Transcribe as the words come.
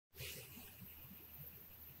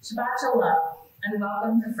Shabbat Shalom, and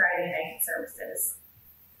welcome to Friday night services.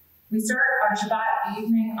 We start our Shabbat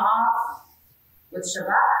evening off with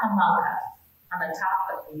Shabbat Hamalka on the top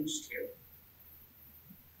of page 2.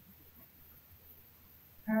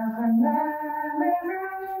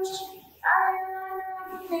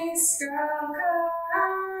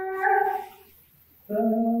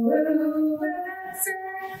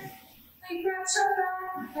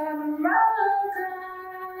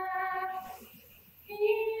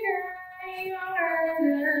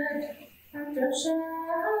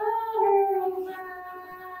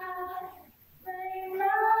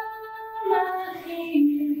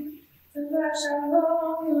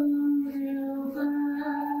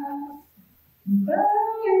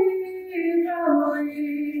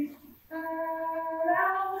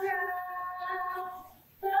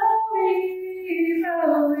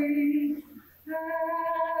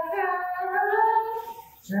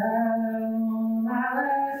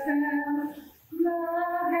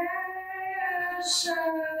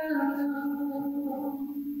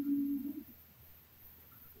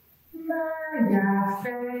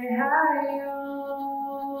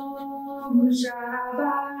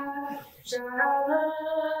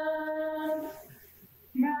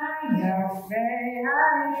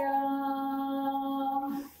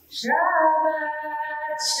 Shabbat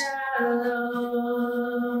Shalom, Shabbat Shalom,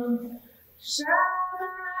 Shabbat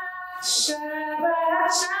Shabbat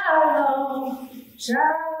Shalom,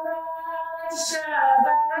 Shabbat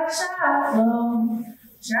Shabbat Shalom,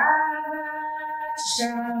 Shabbat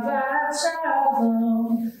Shabbat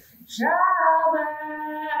Shalom, Shabbat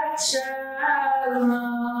Shalom.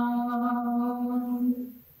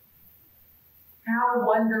 How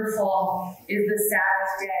wonderful is the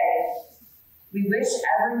Sabbath day. We wish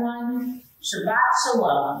everyone Shabbat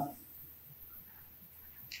Shalom.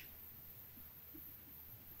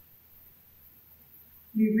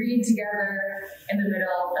 We read together in the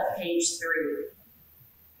middle of page 3.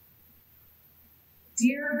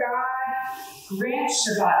 Dear God, grant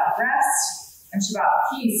Shabbat rest and Shabbat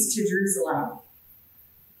peace to Jerusalem.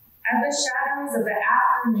 As the shadows of the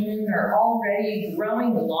afternoon are already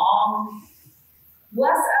growing long,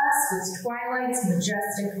 bless us with twilight's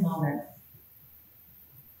majestic moment.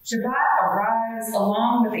 Shabbat arrives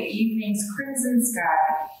along with the evening's crimson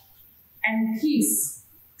sky, and peace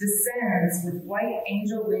descends with white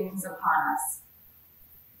angel wings upon us.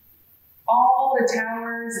 All the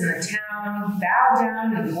towers in the town bow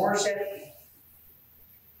down in worship,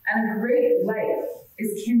 and a great light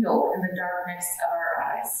is kindled in the darkness of our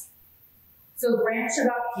eyes. So grant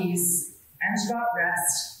Shabbat peace and Shabbat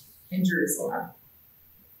rest in Jerusalem.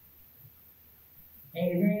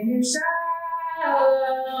 Ereinu Shalom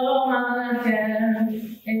Alechem,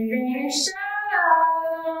 Ereinu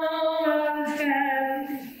Shalom Alechem,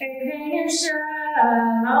 Ereinu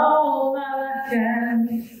Shalom Alechem,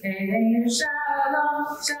 Ereinu Shalom,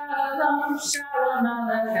 Shalom, Shalom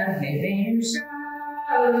Alechem, Ereinu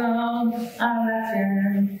Shalom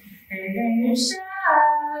Alechem, Ereinu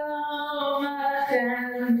Shalom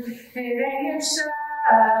Alechem, Ereinu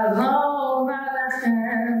Shalom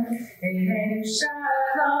Alechem, Ereinu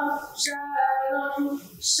Shalom, Shalom,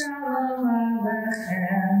 Shalom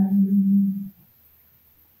Alechem.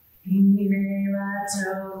 Hine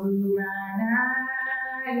Ratohu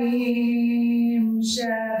Manayim,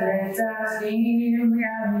 Shevet Achim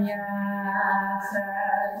Yam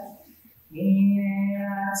Yachad. Hine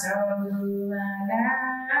Ratohu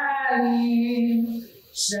Manayim,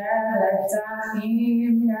 Shevet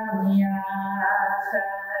Achim Yam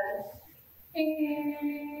Yachad.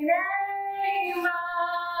 Hine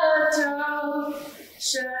Ratohu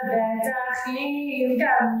Shevet Achim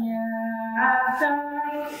Yam Yachad.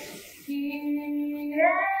 Hine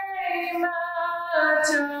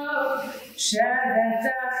Ratohu Shevet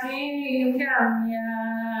Achim Yam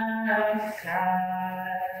Yachad.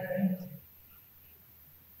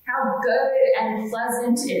 How good and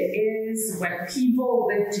pleasant it is when people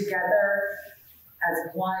live together as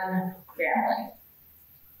one family.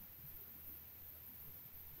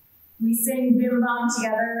 We sing Bim Bam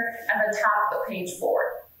together at the top of page 4.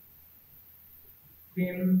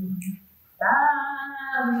 Bim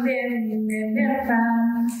Bam, Bim Bim Bim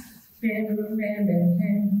Bam, Bim Bim Bim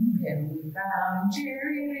Bim Bim Bam,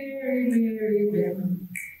 Jerry Berry Bim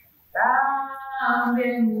Bam,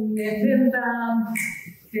 Bim Bim Bim Bam.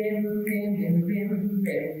 Bim, bim, bim, bim,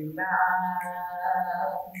 bim, bam.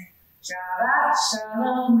 Shabbat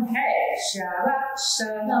Shalom, hey, Shabbat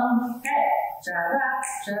Shalom, hey, Shabbat,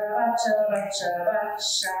 Shabbat, Shabbat, Shabbat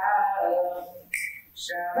Shalom.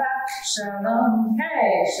 Shabbat Shalom,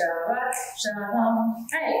 hey, Shabbat Shalom,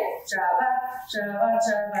 hey, Shabbat, Shabbat,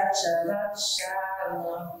 Shabbat, Shabbat Shalom.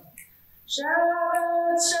 Shalom.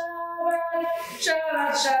 Shabbat, Shabbat,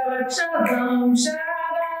 Shabbat, Shabbat, Shalom.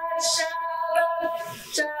 Shabbat, Shabbat,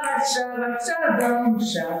 Shabbat, Shabbat, Shalom.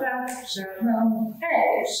 Shabbat, Shalom.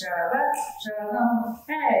 Hey, Shabbat, Shalom.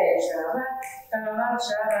 Hey, Shabbat, Shabbat,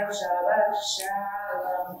 Shabbat, Shabbat,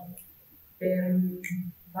 Shalom. Bim,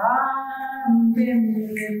 bam, bim,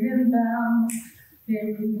 bim, bim, bam.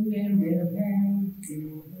 Bim, bim, bim, bim,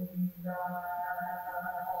 bim, bam.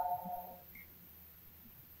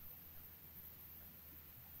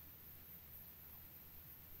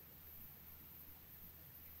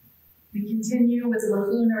 We continue with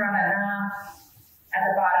Lachuna Ranana at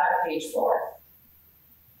the bottom of page 4.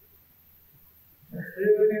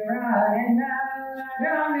 Lachuna Ranana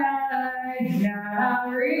Adonai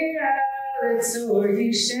Naria Litzur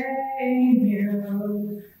Yishenu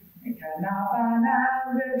Mekanafana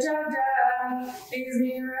V'Jada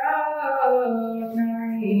Izmiro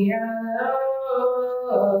Naria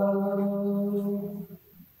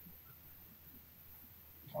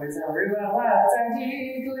Oizaru Ala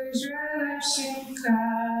Tzadik L'Israel Shimcha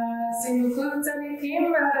Simchu Tzadikim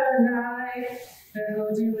Adonai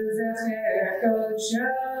V'Hodu L'Zecher Kodsho.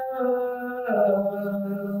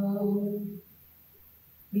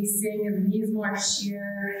 We sing the Mizmor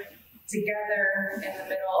Shir together in the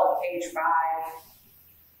middle of page 5.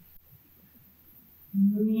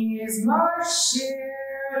 Mizmor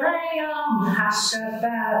Shir Le'yom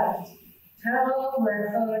HaShabbat Tov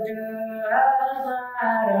Lechodo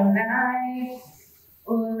Adonai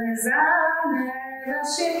Ulezamer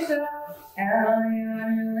L'Shimcha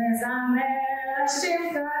Elyon Ulezamer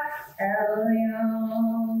L'Shimcha Elyon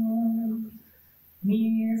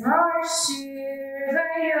Mizmor Shir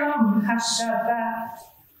Le'yom HaShabbat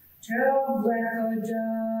Tov Lechodo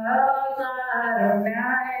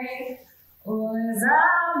Adonai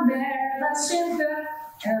Ulezamer L'Shimcha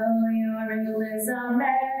Elyon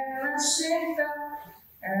Ulezamer L'Shimcha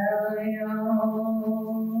Elyon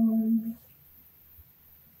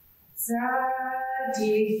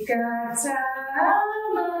Tzadika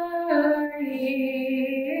Tamar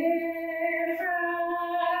Yifra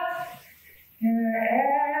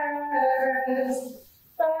Eretz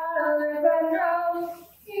Ba'lebanon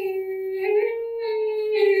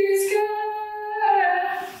Yizka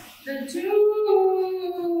the Tuli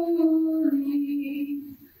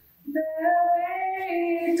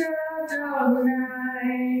Beit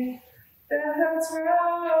Adonai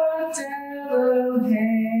Bechatzrot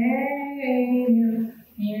Eloheinu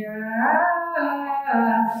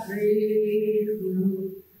Yafrichu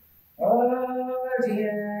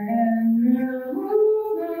Odienu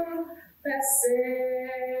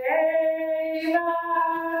B'Seiva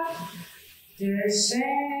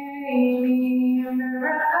D'Shenim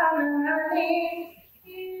Ra'anani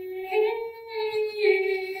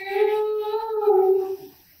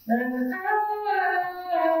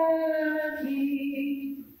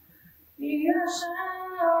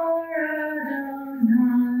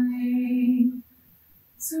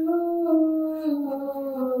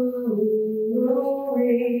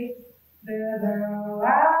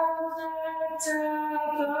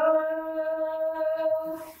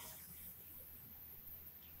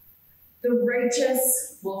The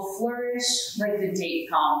righteous will flourish like the date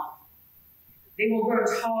palm. They will grow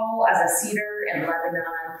tall as a cedar in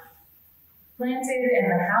Lebanon, planted in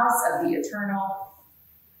the house of the Eternal.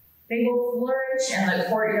 They will flourish in the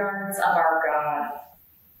courtyards of our God.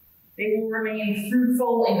 They will remain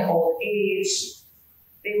fruitful in old age.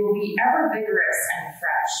 They will be ever vigorous and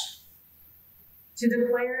fresh, to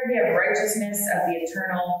declare the righteousness of the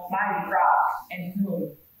Eternal, my rock, in whom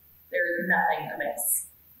there is nothing amiss.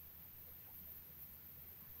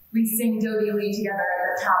 We sing Dodi Li together at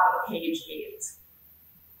the top of page 8.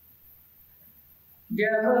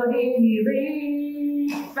 Dodi Li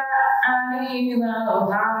ba'ani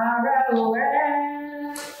lo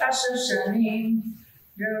ha'ro'eh b'shoshanim.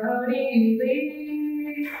 Dodi Li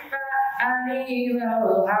ba'ani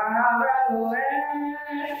lo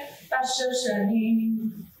ha'ro'eh b'shoshanim.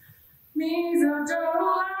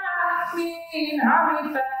 Mizodola min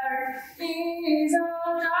ha'midbar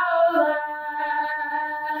Mizodola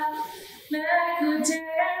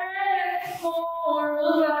Mekuteret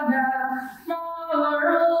morulvana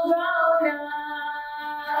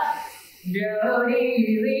Dodi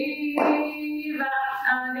Li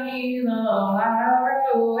ba'ani lo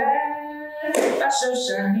ha'ro'eh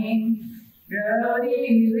b'shoshanim. Dodi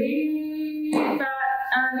Li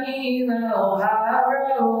ba'ani lo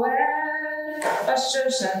ha'ro'eh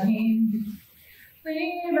b'shoshanim.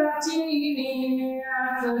 Libatini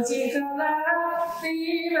akoti kala,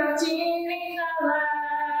 libatini kala,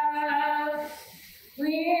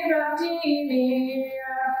 libatini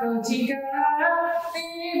Kotika,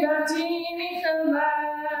 Libatini Kala,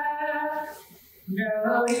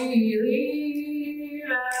 Jodi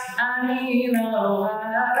Liva, Anilo,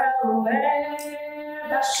 Harawe,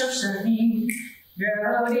 Bashoshani,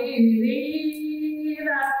 Jodi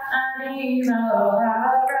Liva, Anilo,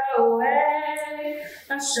 Harawe,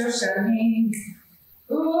 Bashoshani,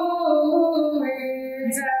 Ooh,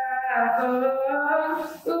 it's a ooh,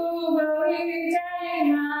 it's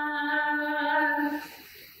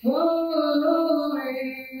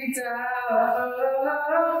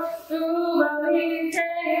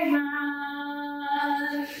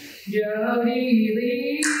Jodi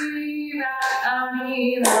Liva,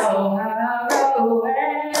 Anilo, Harawe,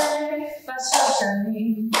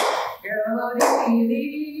 Bashoshani, Jodi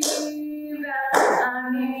Liva,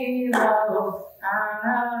 Anilo,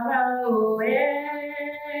 Harawe,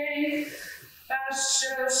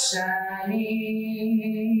 Bashoshani.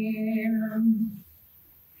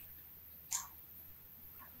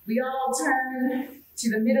 We all turn to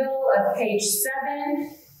the middle of page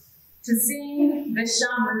 7 to sing the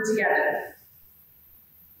Shamru together.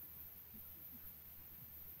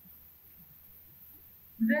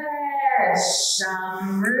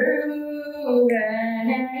 Veshamru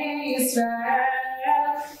b'nei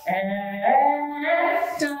Yisrael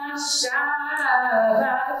et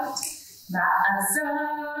ha-Shabbat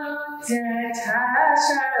va'azot et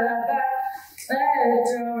ha-Shabbat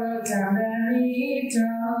v'torotam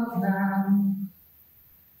v'mitovlam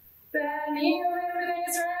b'nei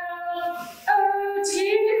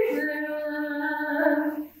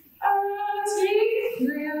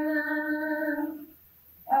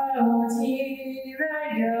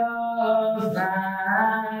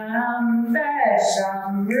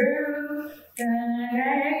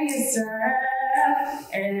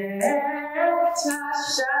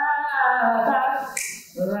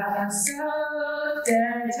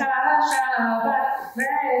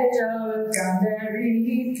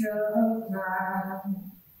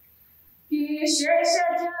Yisrael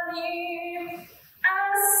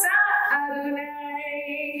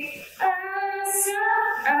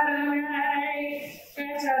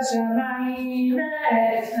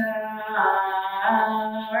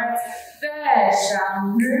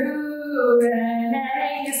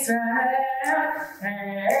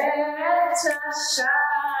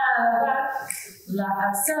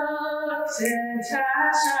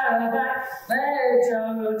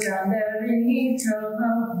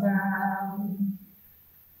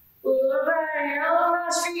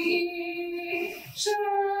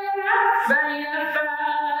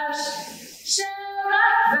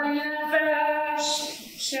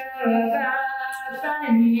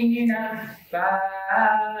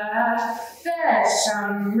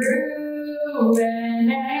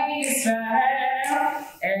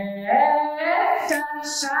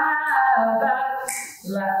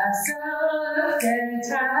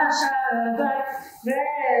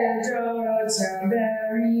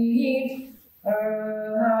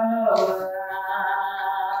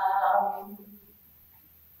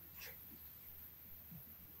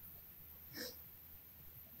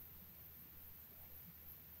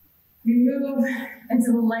We move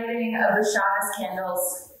into the lighting of the Shabbos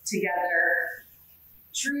candles together,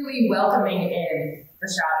 truly welcoming in the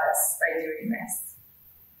Shabbos by doing this.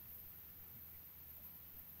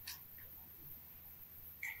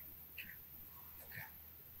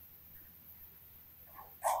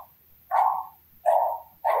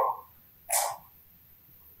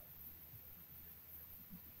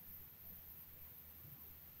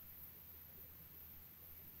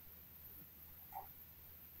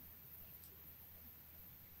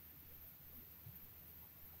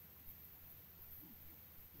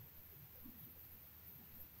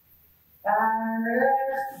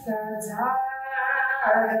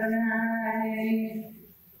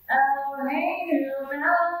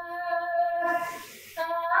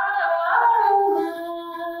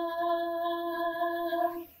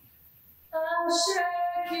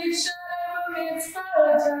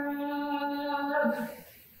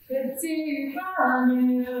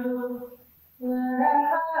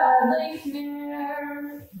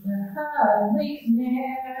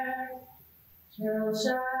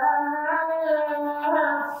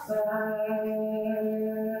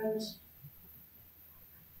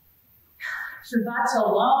 Shabbat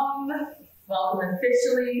Shalom. Welcome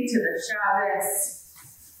officially to the Shabbos.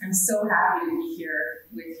 I'm so happy to be here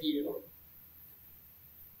with you.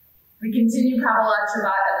 We continue Kabbalat Shabbat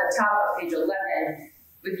at the top of page 11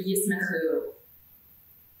 with Yismechu.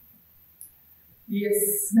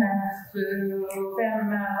 Yismechu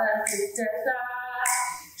b'malachitecha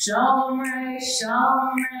Shomrei,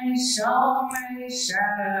 Shomrei, Shomrei,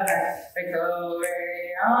 Shabbat,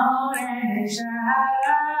 Bekorei Onen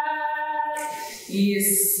Shabbat,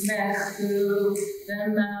 Yismechu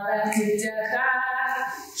B'malachitecha,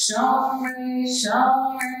 Shomrei,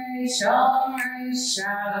 Shomrei, Shomrei,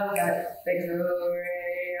 Shabbat,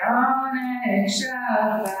 Bekorei Onen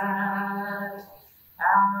Shabbat.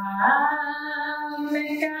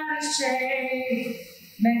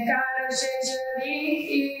 Mekadashei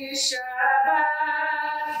Shalihi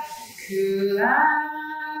Shabbat,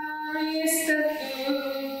 Kulam Yistafu,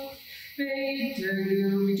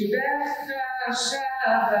 V'yitegu Mijubecha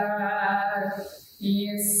Shabbat,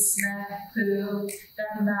 Yismechu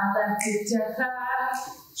B'malachitecha,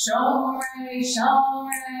 Shomrei,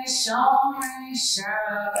 Shomrei, Shomrei,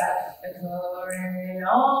 Shabbat, Bekorei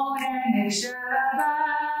Onen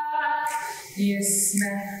Shabbat,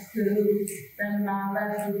 Yismechu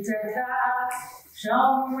B'malachitecha,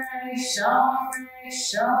 Shomrei, Shomrei,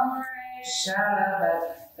 Shomrei, Shabbat,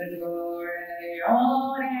 Bekorei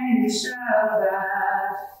Onen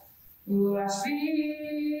Shabbat, U'ashvi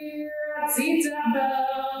Ratzita Bo,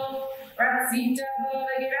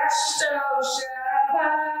 Legirashto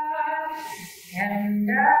Shabbat, and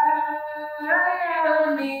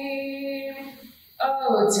Ayalim, O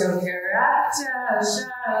Tokerata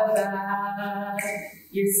Shabbat,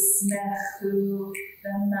 Yismechu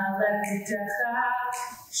B'malachitecha,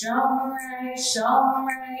 Shomrei,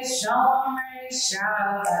 Shomrei, Shomrei,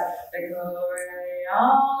 Shabbat, Bekorei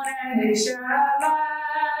Onen Shabbat,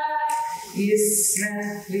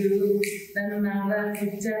 Yismechu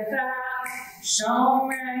B'malachitecha,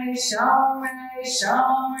 Shomrei, Shomrei,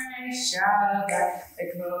 Shomrei, Shabbat,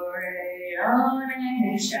 Bekorei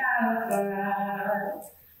Onen Shabbat.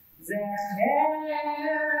 Zecher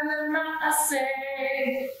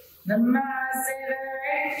L'maaseh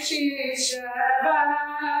Bereishit Shabbat.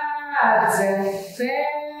 Zecher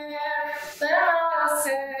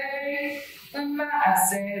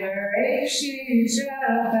L'maaseh Bereishit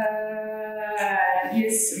Shabbat.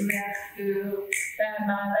 Yismechu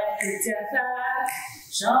B'malachitecha,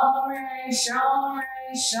 Shomrei,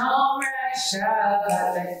 Shomrei, Shomrei,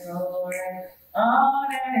 Shabbat, Bekorei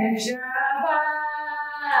Onen Shabbat.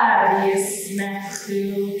 Yismechu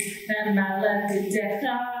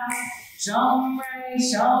B'malachitecha, Shomrei,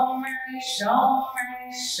 Shomrei, Shomrei,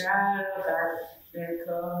 Shabbat,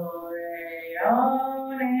 Bekorei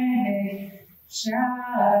Onen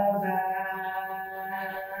Shabbat.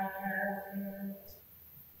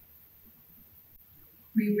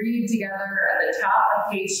 We read together at the top of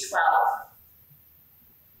page 12.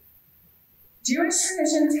 Jewish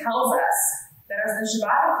tradition tells us that as the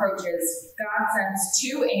Shabbat approaches, God sends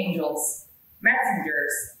two angels,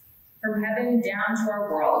 messengers, from heaven down to our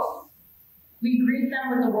world. We greet them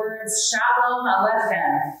with the words Shalom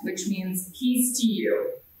Aleichem, which means peace to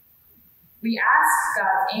you. We ask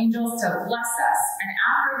God's angels to bless us, and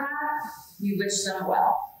after that, we wish them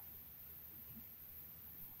well.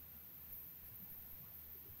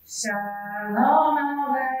 Shalom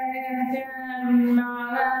Aleichem,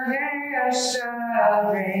 Malachei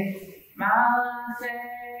Hashavei, Malachei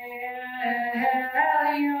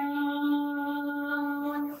Elyon,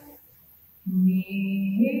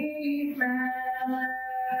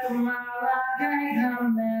 Melech Malachei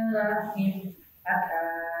HaMelachim,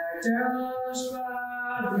 HaKadosh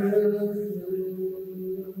Baruch Hu.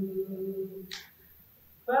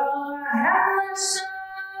 Bohem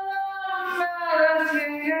Shalom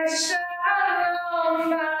Malachei, Shalom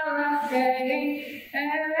Malachei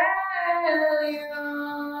Elyon,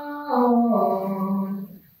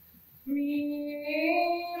 Melech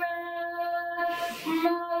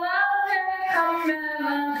Malachei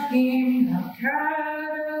HaMelachim,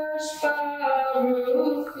 HaKadosh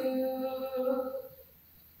Baruch Hu.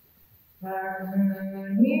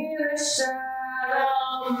 Baruni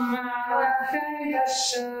l'shalom, Malachei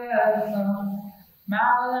Hashalom,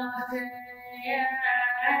 Malachei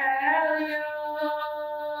Elyon,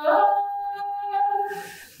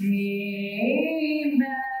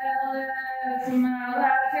 Melech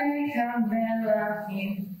Malachei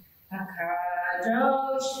HaMelachim,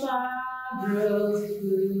 HaKadosh Baruch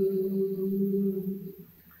Hu.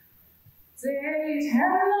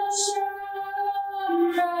 Zeithem l'shalom,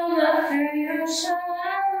 Malachei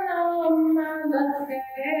Hashalom, Malachei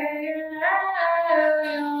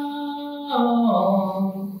Elyon,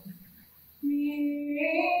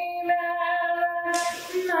 Melech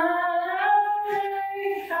Malachei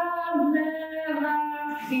HaMelachim,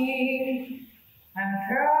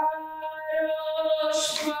 HaKadosh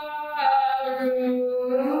Baruch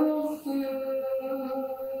Hu.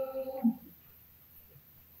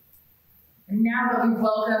 And now that we've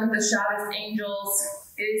welcomed with the Shabbos angels,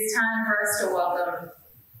 it is time for us to welcome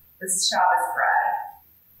the Shabbos bride.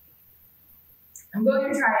 I'm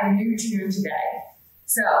going to try a new tune today.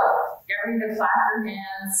 So get ready to clap your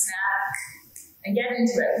hands, snap, and get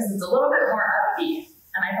into it because it's a little bit more upbeat,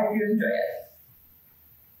 and I hope you enjoy it.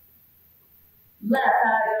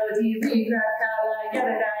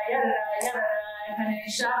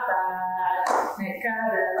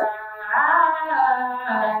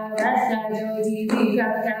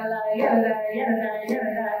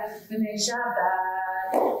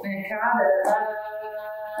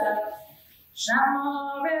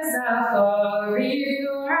 Shamo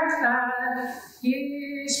bezachoridu echad,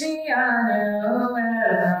 yishmianu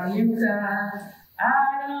elam yukad,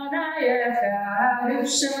 Adonai echad,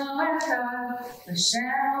 u'shemo echad,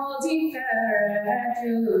 Hashem tiferet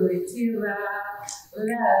u'tila,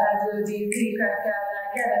 u'lehadu divrika kala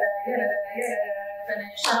yeda yeda yeda,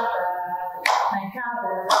 b'nei Shabbat, b'nei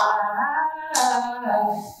Kabbalat,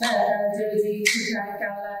 lehadu divrika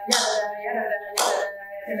kala yeda yeda yeda,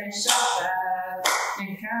 b'nei Shabbat,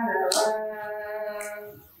 b'nei Kabbalat.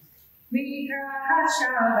 Mikra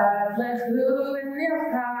Shabbat lechu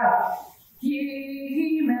v'nilcha, Ki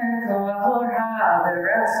mekor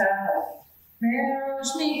ha'berecha,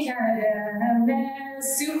 Merosh mikedem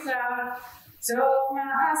mesucha, Tov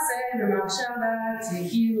ma'aseh b'machshava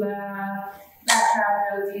tehila,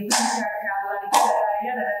 Lachadoti v'kakala yada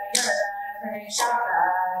yada yada, B'nei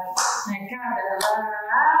Shabbat, b'nei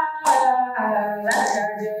Kabbalat,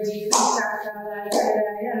 Lachadoti v'kakala yada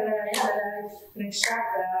yada yada, B'nei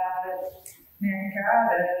Shabbat, b'nei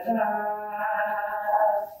Kabbalat.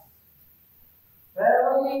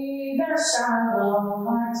 Veli v'shalom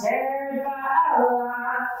ater ba'ala,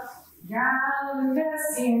 Gam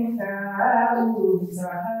v'simcha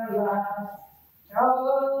u'zahara,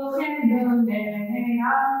 Tochem b'nei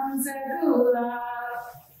am zegula,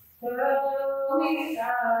 Veli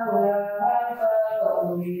chala,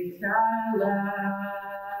 Veli chala,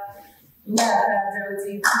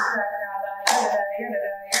 Lehadoti v'kakala yada yada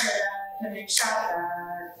yada, B'nei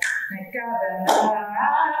Shabbat, b'nei Kabbalat,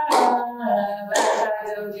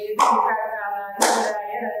 Lehadoti v'kakala yada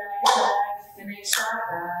yada yada, B'nei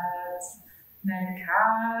Shabbat, b'nei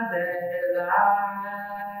Kabbalat.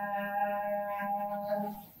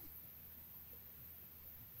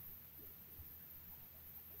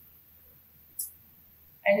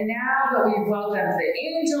 And now that we've welcomed the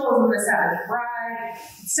angels and the Sabbath bride,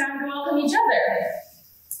 it's time to welcome each other.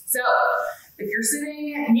 So, if you're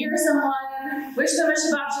sitting near someone, wish them a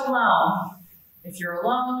Shabbat Shalom. If you're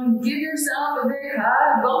alone, give yourself a big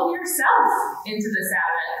hug. Welcome yourself into the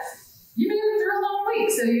Sabbath. You made it through a long week,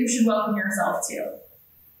 so you should welcome yourself too.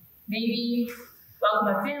 Maybe welcome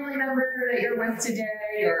a family member that you're with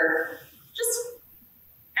today, or just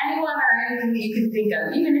anyone or anything that you can think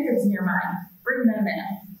of, even if it's in your mind. Bring them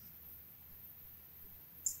in.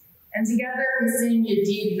 And together we sing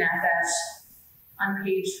Yedid Nefesh on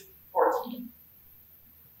page 14.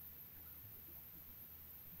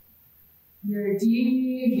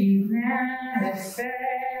 Yedid Nefesh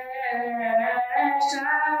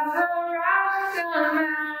Avarachtaman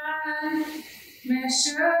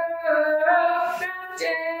Meshur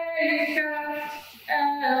B'Teika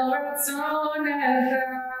El Ratzonecha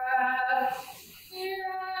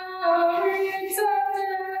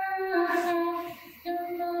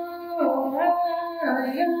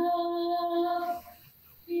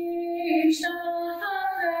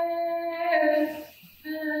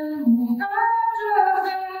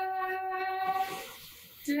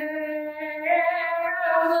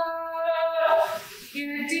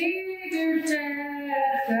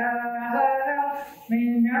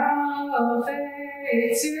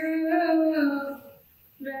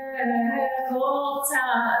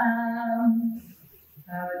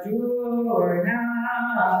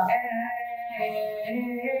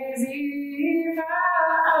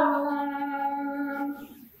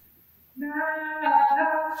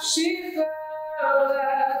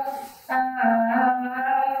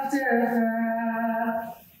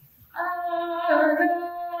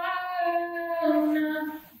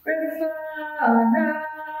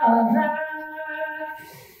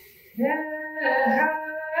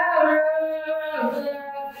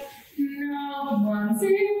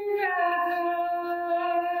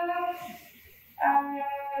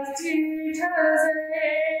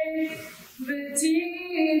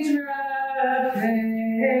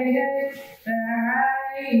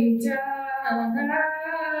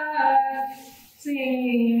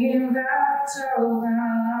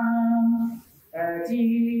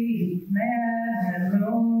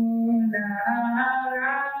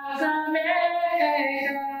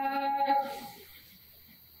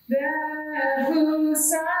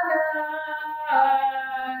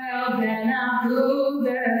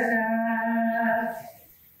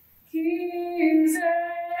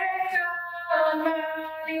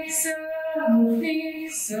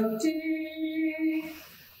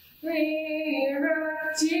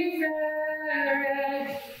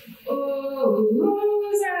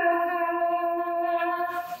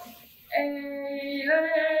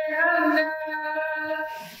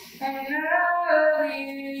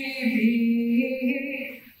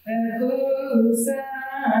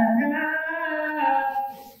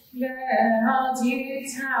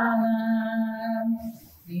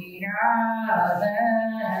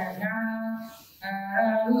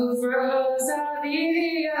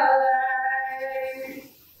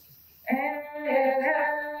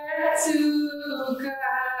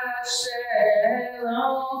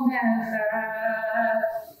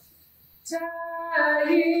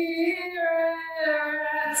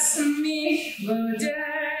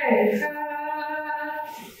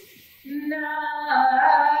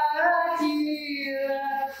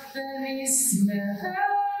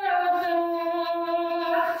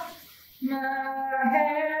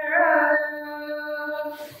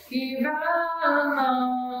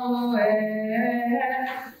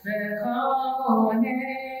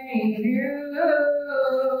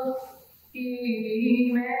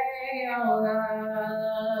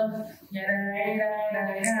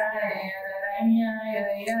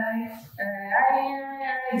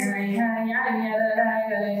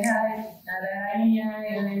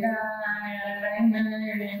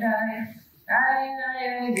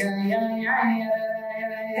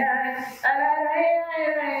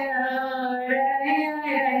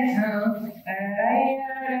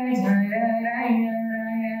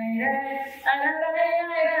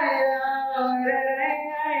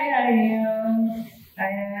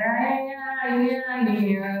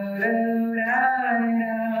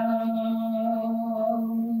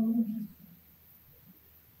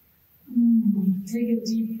Take a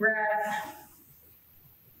deep breath.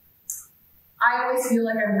 I always feel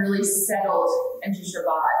like I'm really settled into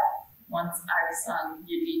Shabbat once I've sung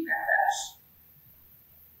Yedid Nefesh.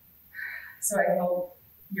 So I hope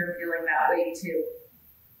you're feeling that way too.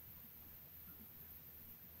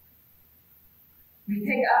 We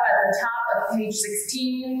pick up at the top of page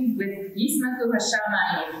 16 with Yismechu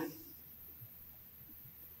Hashamayim.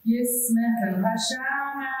 Yismechu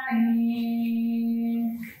Hashamayim.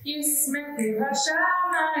 Yismechu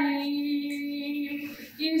Hashamayim.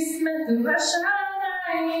 Yismechu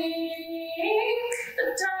Hashamayim.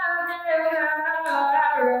 V'tagel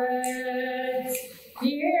ha'aretz.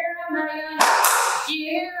 Yiramayim.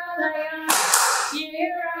 Yiramayim.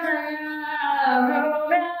 Yiramayim.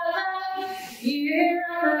 Romelah.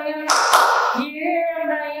 Yiramayim.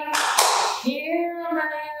 Yiramayim.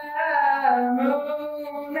 Yiramayim. Romelah.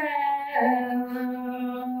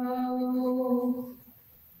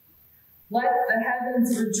 Let the heavens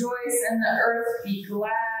rejoice and the earth be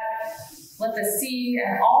glad. Let the sea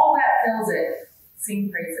and all that fills it sing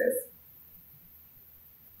praises.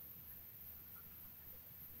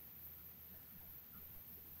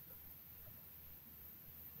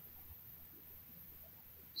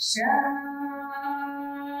 Shema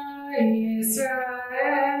Yisrael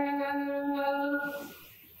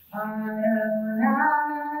Adonai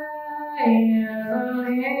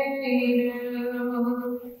Eloheinu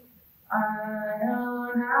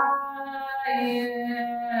Adonai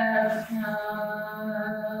Echad.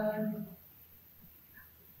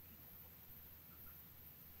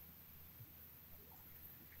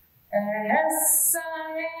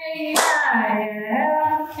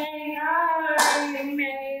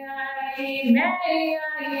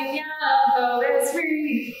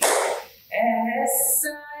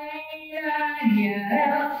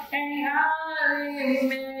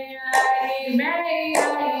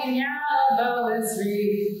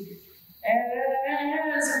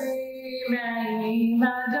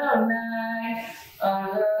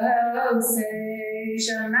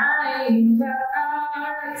 Shamayim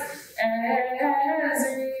ba'aretz,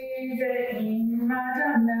 Ezri ve'im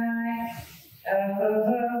Adonai.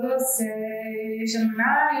 Oh, say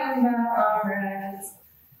Shamayim ba'aretz.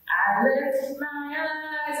 I lift my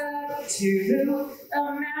eyes up to the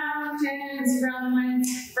mountains,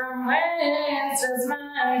 from whence does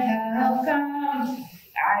my help come?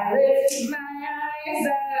 I lift my eyes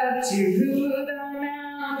up to the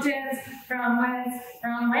mountains, from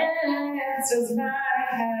whence does my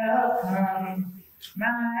help come? My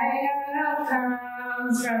help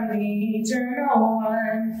comes from the Eternal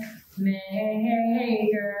One,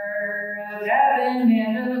 Maker of heaven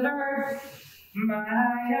and of earth. My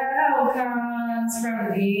help comes from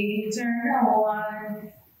the Eternal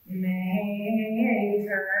One,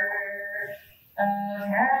 Maker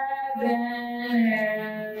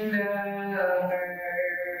heaven and earth.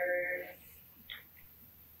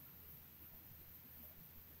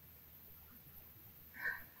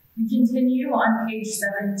 We continue on page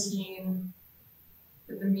 17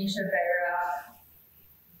 with the Misha Beira.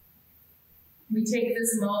 We take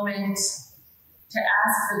this moment to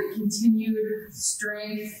ask for the continued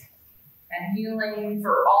strength and healing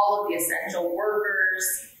for all of the essential workers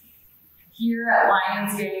here at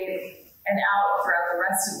Lionsgate and out throughout the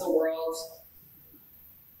rest of the world.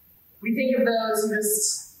 We think of those who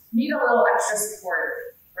just need a little extra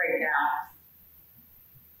support right now.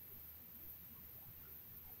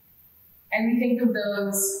 And we think of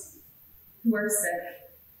those who are sick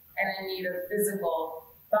and in need of physical,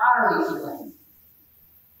 bodily healing.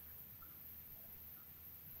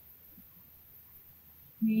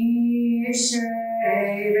 Misha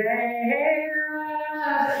Beira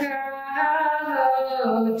Kabbalat,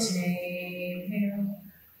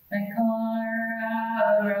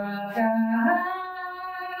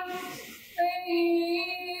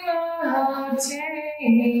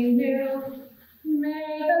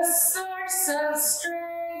 may the source of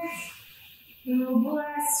strength, who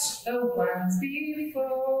blessed the ones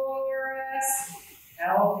before us,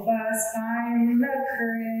 help us find the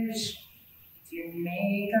courage to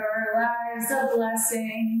make our lives a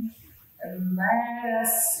blessing, and let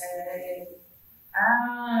us say,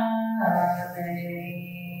 Amen.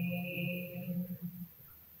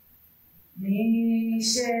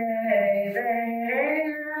 Misha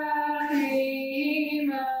Beira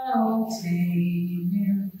Kabbalat,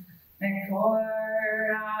 Mekor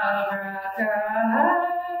Habraka,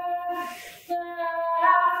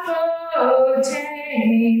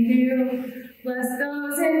 bless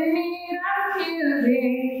those in need of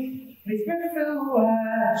healing with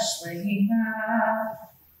refuah shlema,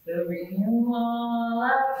 the renewal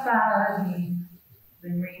of body, the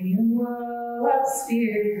renewal of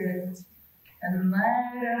spirit, and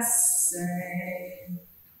let us say,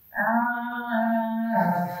 Amen.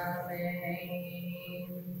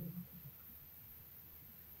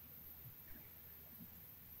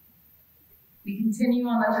 We continue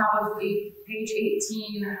on the top of page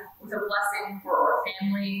 18 with a blessing for our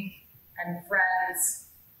family and friends.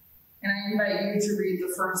 And I invite you to read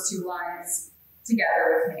the first two lines together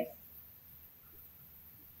with me.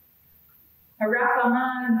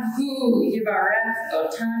 Harachaman hu yivarech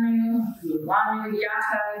otanu hulanu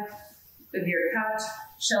yachad b'birkat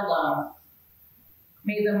shalom.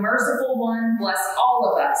 May the merciful one bless all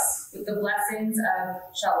of us with the blessings of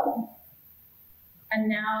shalom. And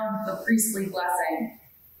now the priestly blessing.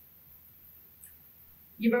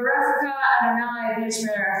 Yivarecha Adonai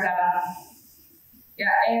v'yishmerecha,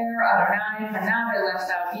 Ya'er Adonai panav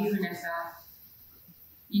elecha v'yihunecha,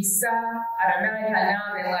 Yisa Adonai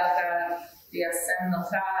panav elecha v'yasem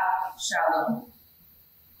lecha shalom.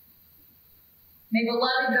 May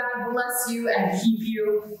beloved God bless you and keep you.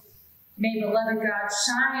 May beloved God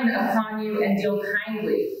shine upon you and deal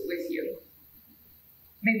kindly with you.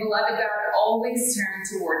 May beloved God always turn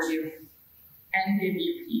towards you and give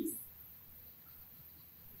you peace.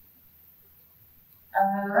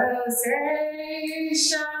 Say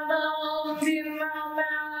shalom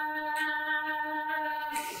b'mama.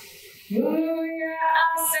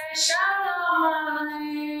 Say shalom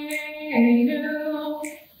aleinu.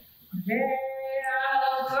 Ve'al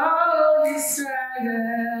kol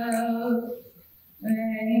Yisrael.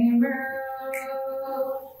 Amen.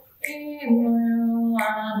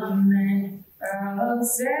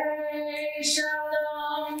 Say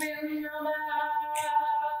shalom b'mama.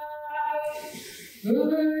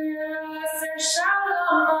 Say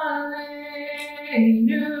shalom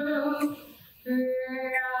aleinu.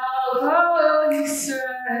 Ve'al kol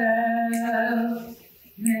Yisrael.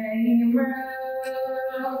 Amen.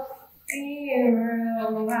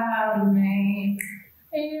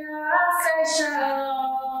 Say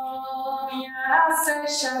shalom. Say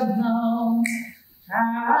shalom.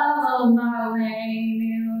 Shalom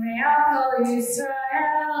aleinu. Ve'al kol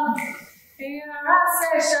Yisrael.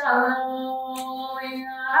 Say shalom,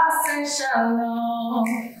 say shalom,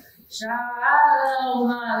 shalom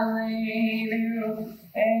aleinu,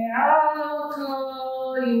 ve'al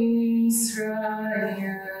kol Yisrael,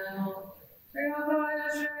 ve'al kol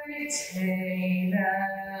Yisrael.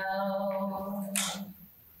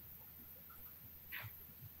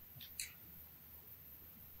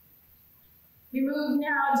 We move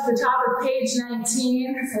now to the top of page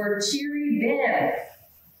 19 for Chiri Bin.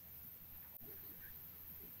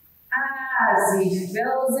 Sie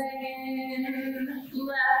Wilsen,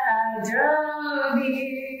 Lehadobi,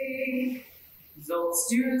 Zolst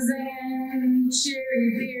du singen, Chiri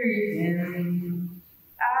Bin.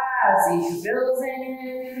 sich will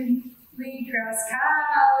singen, Liedras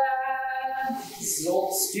Kala,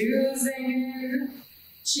 sollst du singen,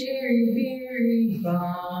 Chiri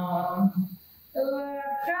Bom.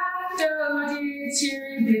 Lakato di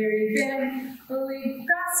Chiri Bim,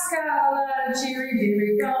 Liedras Kala,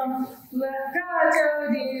 Chiri Bom. Lakato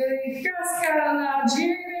di Liedras Kala,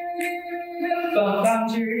 Chiri Bom Bom,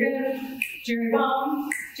 Chiri Bom,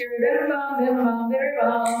 Chiri Bom, Bim Bom, Chiri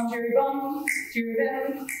Bom, Chiri Bom,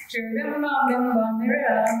 Chiri Bim Bom, Bim Bom, Chiri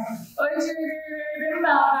Bom. Oi Chiri Bim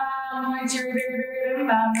Bom, oi Chiri Bim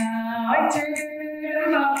Bom, oi Chiri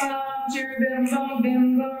Bim Bom, Chiri Bim Bom, Bim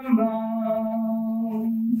Bom Bom.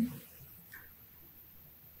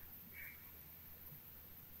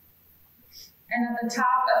 And at the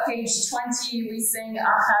top of page 20, we sing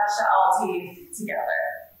Achat Sha'alti together.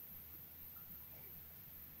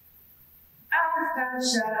 Achat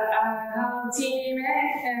Sha'alti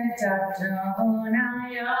me'et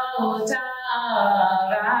Adonai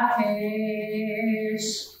otavakesh.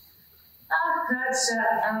 Achat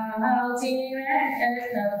Sha'alti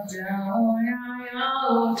me'et Adonai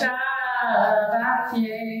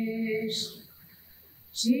otavakesh.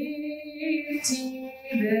 Shivti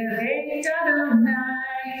b'beit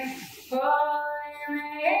Adonai, hoi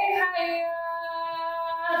mehayat,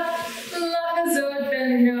 l'chazot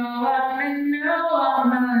b'noam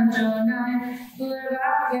Adonai,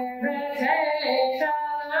 l'vaker b'techa,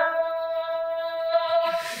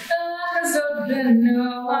 l'chazot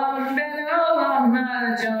b'noam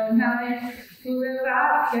Adonai,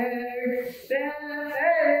 l'vaker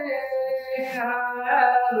b'techa.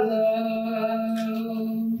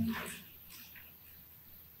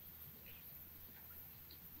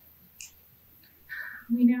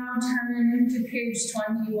 We now turn to page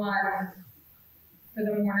 21 for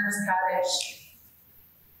the mourner's cottage.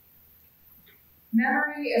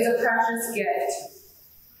 Memory is a precious gift.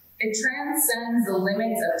 It transcends the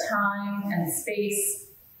limits of time and space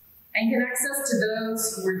and connects us to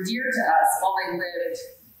those who were dear to us while they lived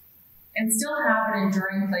and still have an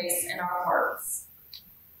enduring place in our hearts.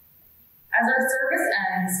 As our service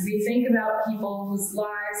ends, we think about people whose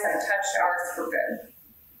lives have touched ours for good,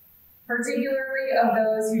 particularly of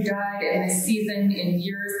those who died in this season in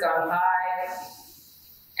years gone by,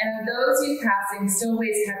 and of those whose passing still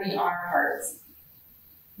weighs heavy on our hearts.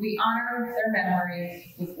 We honor their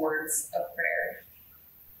memory with words of prayer.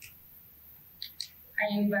 I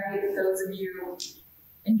invite those of you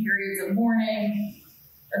in periods of mourning,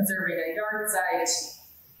 observing a yard site,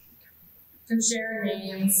 to share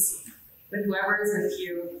names with whoever is with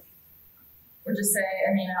you, or just say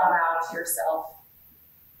a name out loud to yourself.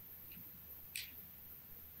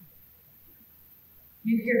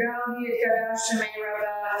 Yitgadal Yitgadal Shemay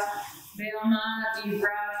Rabbat, Ve'almat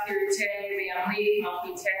Yivrach Yirteh, Ve'amli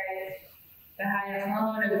Malchuteh,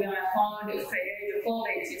 V'hayachon V'yamachon V'chayei V'kol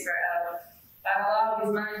Beit Yisrael, V'alav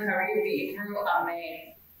B'zman Karib V'imru Amen.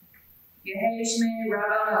 Yehei Shmei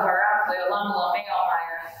Rabban L'harach Le'olam L'amei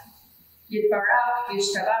Almaya, Yitbarach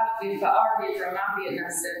Yishtabach Yitba'ar Yitramah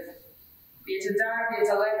Yitnaseh, Yitadar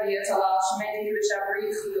Yitaleh Yitalal Shmei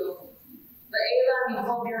Yishabarichu, Le'elam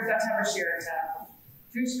Yikol Birkat HaMashirata,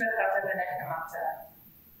 Tushbetata V'nechamata,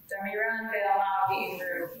 Damiran Ve'alma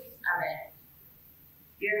V'imru, Amen.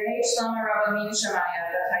 Yerhei Shlama Rabbamin Shemaya,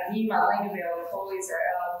 V'chayim Aleinu Ve'ol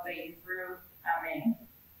Israel V'imru, Amen.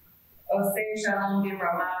 Osei Shalom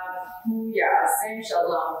B'Ramav, Hu Ya'aseh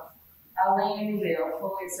Shalom, Aleinu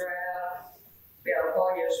Ve'ol Israel,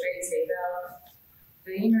 Ve'ol Yoshvei Tevel,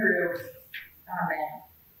 V'imru, Amen.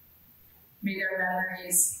 May their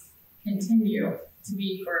memories continue to be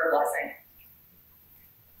for a blessing.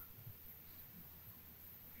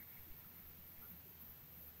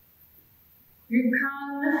 We've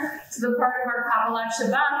come to the part of our Kabbalat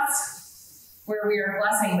Shabbat where we are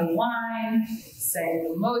blessing the wine, saying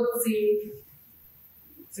the motzi.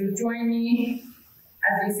 So join me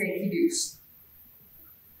as we say Kiddush.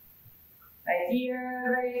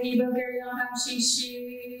 Vayhi boker yom hashishi,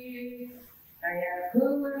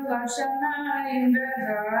 vayakul v'shamayim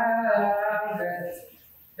v'ha'aretz,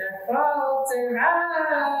 v'chol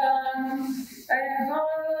teran,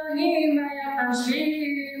 vayachol v'yom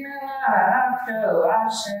hashim elachto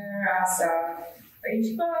asher asa,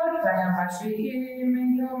 v'yishbot v'yom hashim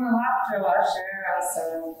yom elachto asher asa,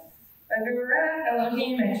 v'yurech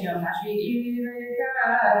Elohim et yom hashvi'i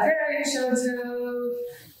v'yikatesh oto,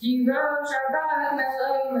 Yiro Shabbat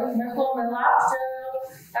Mechol Melachto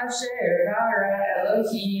Asher Bara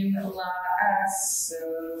Elohim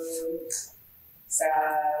La'asot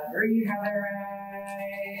Sabri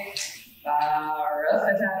Haverai Baruch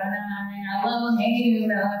Adonai Elohim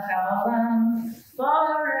Melech Haolam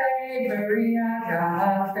Borei Beria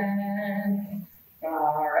Gafen.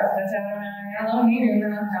 Baruch Adonai Eloheinu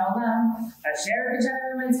melech haolam, asher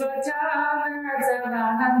k'shem mitzvotav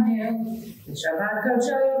v'ratzavav Shabbat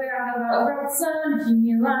kodsho v'ahavat ratzon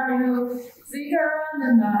kinilanu, zikaron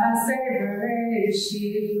l'maaseh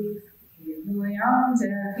b'reishit, yom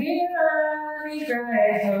tefila mikra'e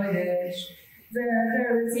kodesh,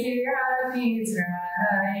 zecher l'tziat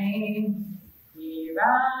Mitzrayim,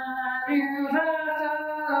 yivanu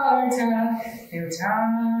v'charta,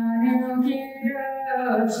 yotanu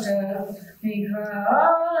kidroshta,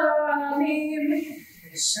 mikro'amim,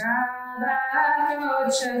 Shabbat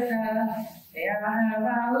kodshecha,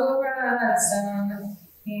 ve'ahavu ratzon,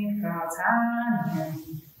 Infatanim,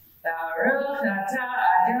 Baruch atah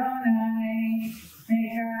Adonai,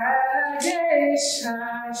 Mekadesh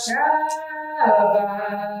HaShabbat.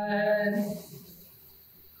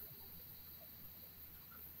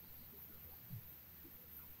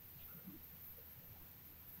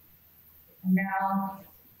 And now,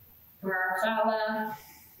 for our challah,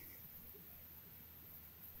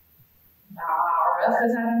 Baruch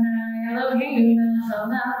Adonai Eloheinu melech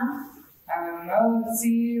haolam,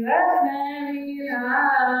 Amotzi lechem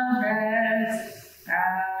haaretz.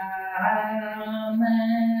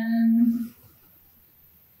 Amen.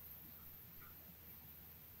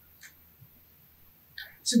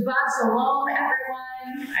 Shabbat Shalom,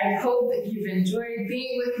 everyone. I hope that you've enjoyed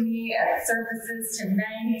being with me at services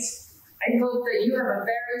tonight. I hope that you have a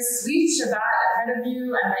very sweet Shabbat ahead of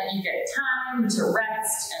you and that you get time to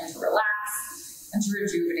rest and to relax and to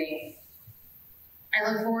rejuvenate. I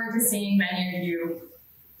look forward to seeing many of you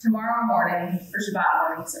tomorrow morning for Shabbat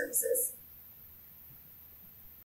morning services.